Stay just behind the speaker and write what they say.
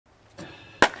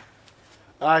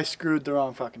I screwed the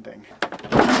wrong fucking thing.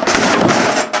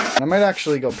 I might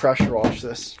actually go pressure wash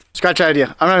this. Scratch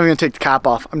idea. I'm not even gonna take the cap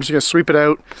off. I'm just gonna sweep it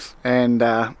out, and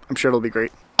I'm sure it'll be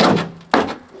great.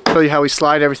 Show you how we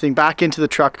slide everything back into the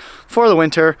truck for the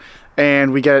winter,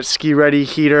 and we get it ski ready,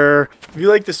 heater. If you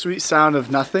like the sweet sound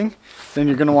of nothing, then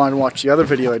you're gonna want to watch the other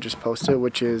video I just posted,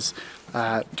 which is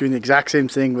doing the exact same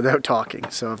thing without talking.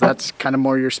 So if that's kind of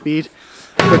more your speed,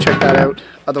 go check that out.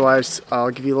 Otherwise,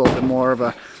 I'll give you a little bit more of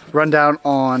a rundown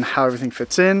on how everything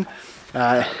fits in.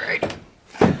 Right.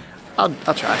 I'll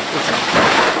try.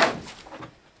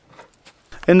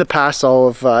 In the past,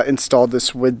 I'll have installed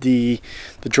this with the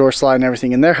drawer slide and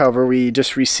everything in there. However, we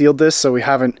just resealed this, so we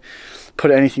haven't put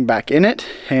anything back in it,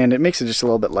 and it makes it just a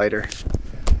little bit lighter.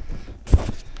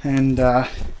 And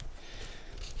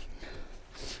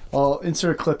I'll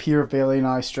insert a clip here of Bailey and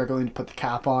I struggling to put the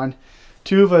cap on.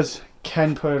 Two of us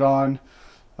can put it on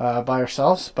by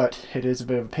ourselves, but it is a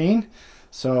bit of a pain.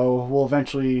 So we'll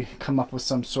eventually come up with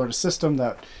some sort of system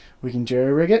that we can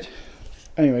jerry rig it.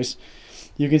 Anyways,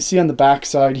 you can see on the back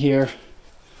side here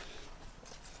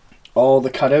all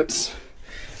the cutouts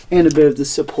and a bit of the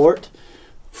support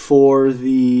for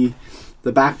the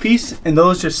back piece, and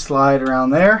those just slide around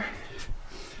there,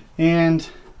 and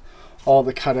all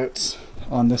the cutouts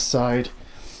on this side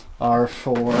are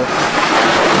for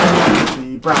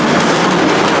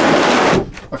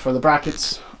the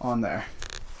brackets, on there.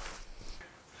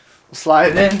 We'll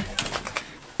slide it in.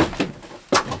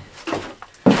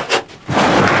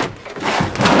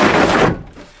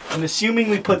 And assuming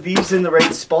we put these in the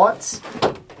right spots,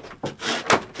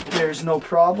 there's no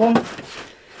problem.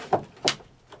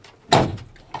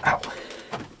 Ow.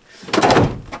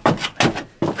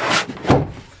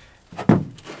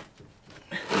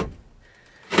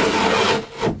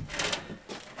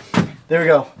 There we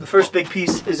go. The first big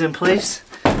piece is in place.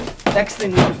 Next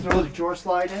thing, we just throw the drawer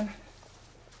slide in.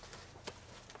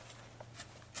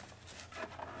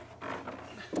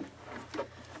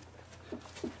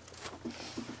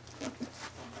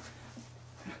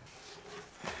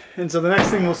 And so the next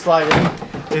thing we'll slide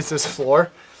in is this floor.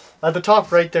 At the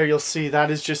top right there, you'll see that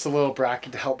is just a little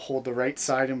bracket to help hold the right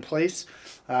side in place.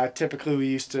 Typically we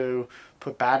used to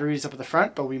put batteries up at the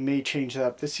front, but we may change that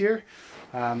up this year.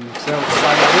 So we'll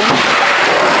slide that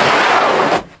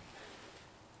in.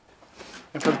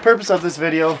 And for the purpose of this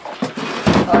video,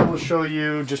 I will show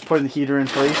you just putting the heater in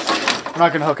place. I'm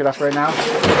not going to hook it up right now,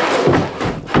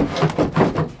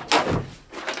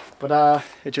 but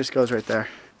it just goes right there.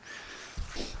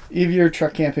 If you're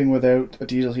truck camping without a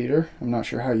diesel heater, I'm not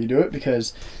sure how you do it,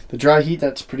 because the dry heat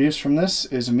that's produced from this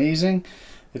is amazing.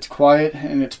 It's quiet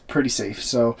and it's pretty safe.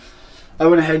 So I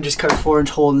went ahead and just cut a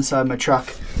 4-inch hole inside my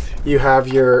truck. You have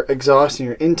your exhaust and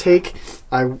your intake.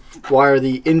 I wire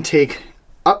the intake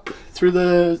up through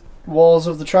the walls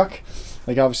of the truck.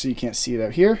 Like, obviously you can't see it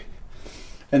out here.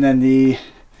 And then the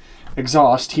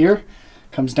exhaust here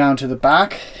comes down to the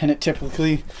back, and it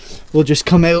typically will just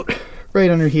come out right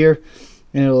under here,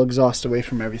 and it'll exhaust away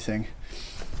from everything.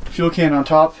 Fuel can on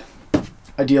top.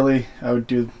 Ideally, I would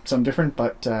do something different,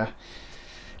 but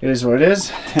it is what it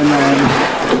is. And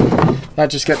then that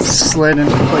just gets slid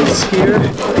into place here.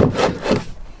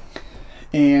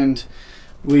 And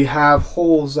we have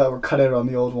holes that were cut out on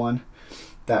the old one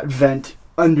that vent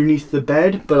underneath the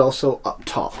bed, but also up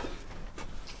top.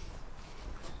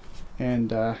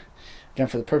 And again,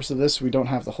 for the purpose of this, we don't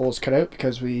have the holes cut out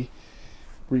because we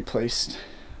replaced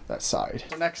that side.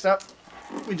 So next up,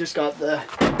 we just got we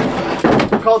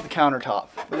call it the countertop,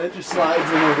 but it just slides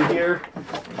in over here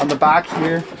on the back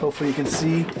here. Hopefully you can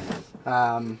see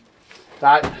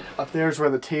that up there is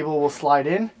where the table will slide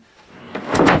in.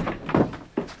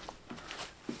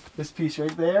 This piece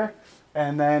right there,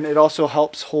 and then it also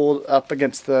helps hold up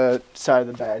against the side of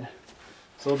the bed.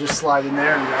 So it'll just slide in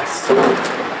there and rest.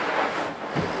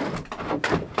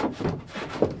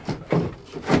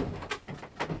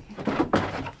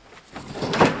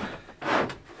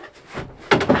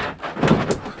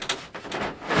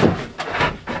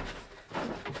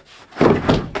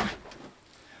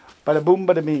 Bada boom,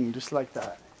 bada bing, just like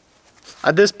that.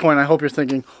 At this point, I hope you're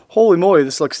thinking, holy moly,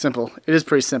 this looks simple. It is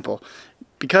pretty simple.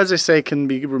 Because they say it can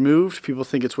be removed, people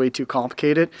think it's way too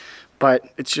complicated, but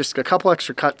it's just a couple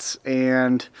extra cuts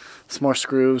and some more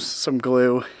screws, some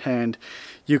glue, and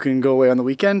you can go away on the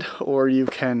weekend, or you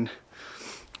can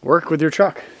work with your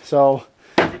truck. So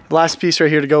the last piece right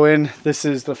here to go in, this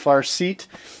is the far seat.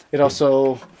 It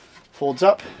also folds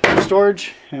up for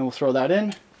storage, and we'll throw that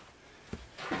in.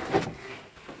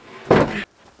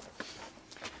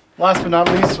 Last but not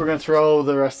least, we're going to throw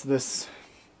the rest of this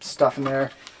stuff in there.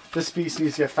 This piece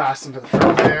needs to get fastened to the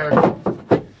front there,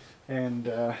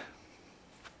 and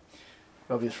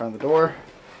That'll be the front of the door.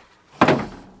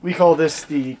 We call this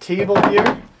the table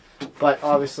here, but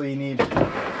obviously you need a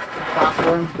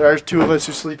platform. There are 2 of us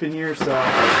who sleep in here,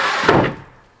 so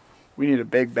we need a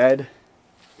big bed.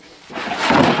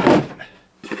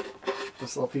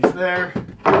 This little piece there.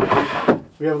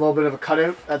 We have a little bit of a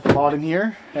cutout at the bottom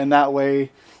here, and that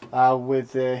way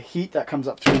with the heat that comes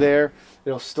up through there,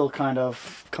 it'll still kind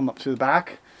of come up through the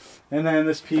back. And then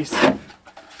this piece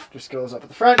just goes up at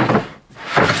the front.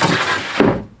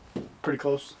 Pretty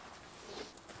close.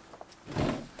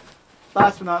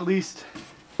 Last but not least,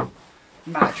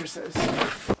 mattresses.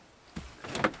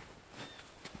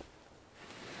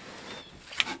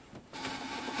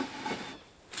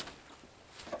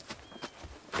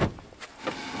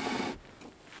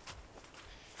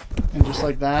 And just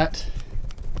like that,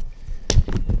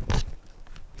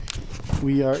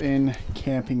 we are in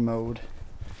camping mode.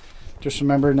 Just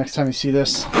remember, next time you see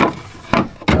this,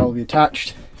 that will be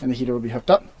attached and the heater will be hooked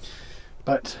up.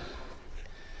 But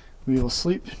we will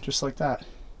sleep just like that.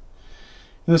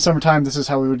 In the summertime, this is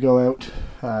how we would go out.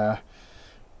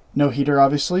 No heater,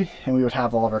 obviously, and we would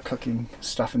have all of our cooking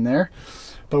stuff in there.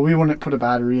 But we wouldn't put a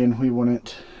battery in. We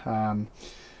wouldn't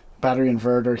battery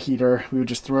inverter, heater. We would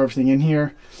just throw everything in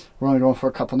here. We're only going for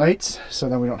a couple nights, so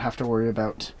then we don't have to worry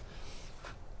about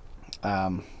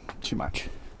too much.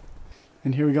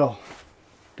 And here we go.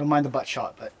 Don't mind the butt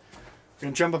shot, but we're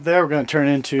gonna jump up there. We're gonna turn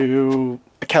it into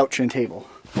a couch and table.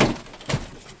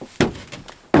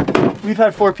 We've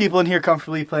had 4 people in here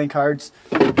comfortably playing cards.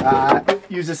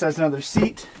 Use this as another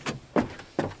seat.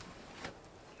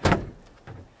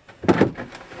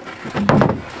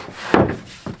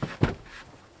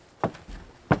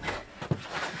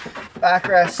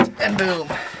 Backrest, and boom.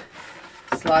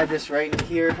 Slide this right in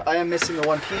here. I am missing the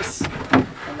one piece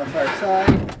on the far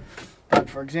side, but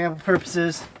for example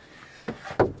purposes,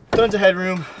 tons of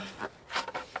headroom.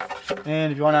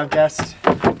 And if you want to have guests,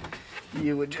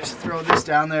 you would just throw this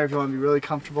down there. If you want to be really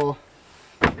comfortable,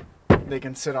 they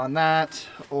can sit on that,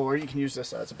 or you can use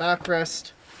this as a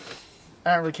backrest.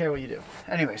 I don't really care what you do.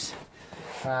 Anyways,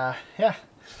 yeah.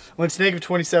 When it's negative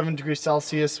 27 degrees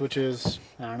Celsius, which is,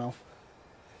 I don't know,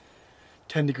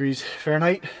 10 degrees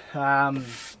Fahrenheit,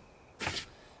 yeah,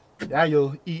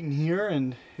 you'll eat in here,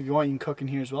 and if you want, you can cook in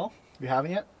here as well, if you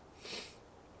haven't yet.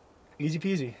 Easy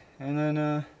peasy. And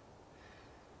then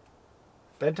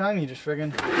bedtime, you just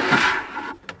friggin'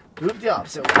 do it the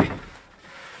opposite way.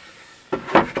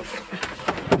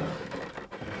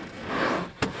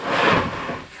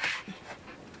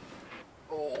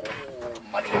 Oh,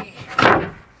 money.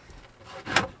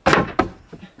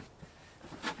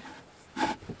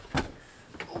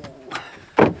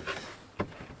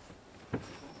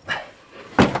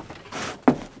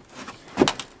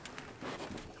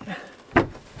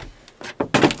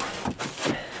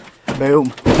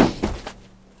 Boom.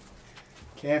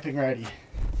 Camping ready.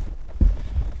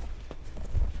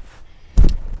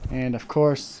 And of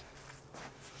course,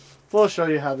 we'll show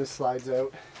you how this slides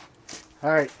out.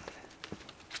 Alright.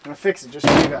 I'm gonna fix it just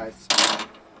for you guys.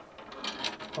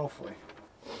 Hopefully.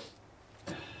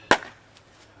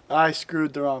 I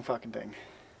screwed the wrong fucking thing.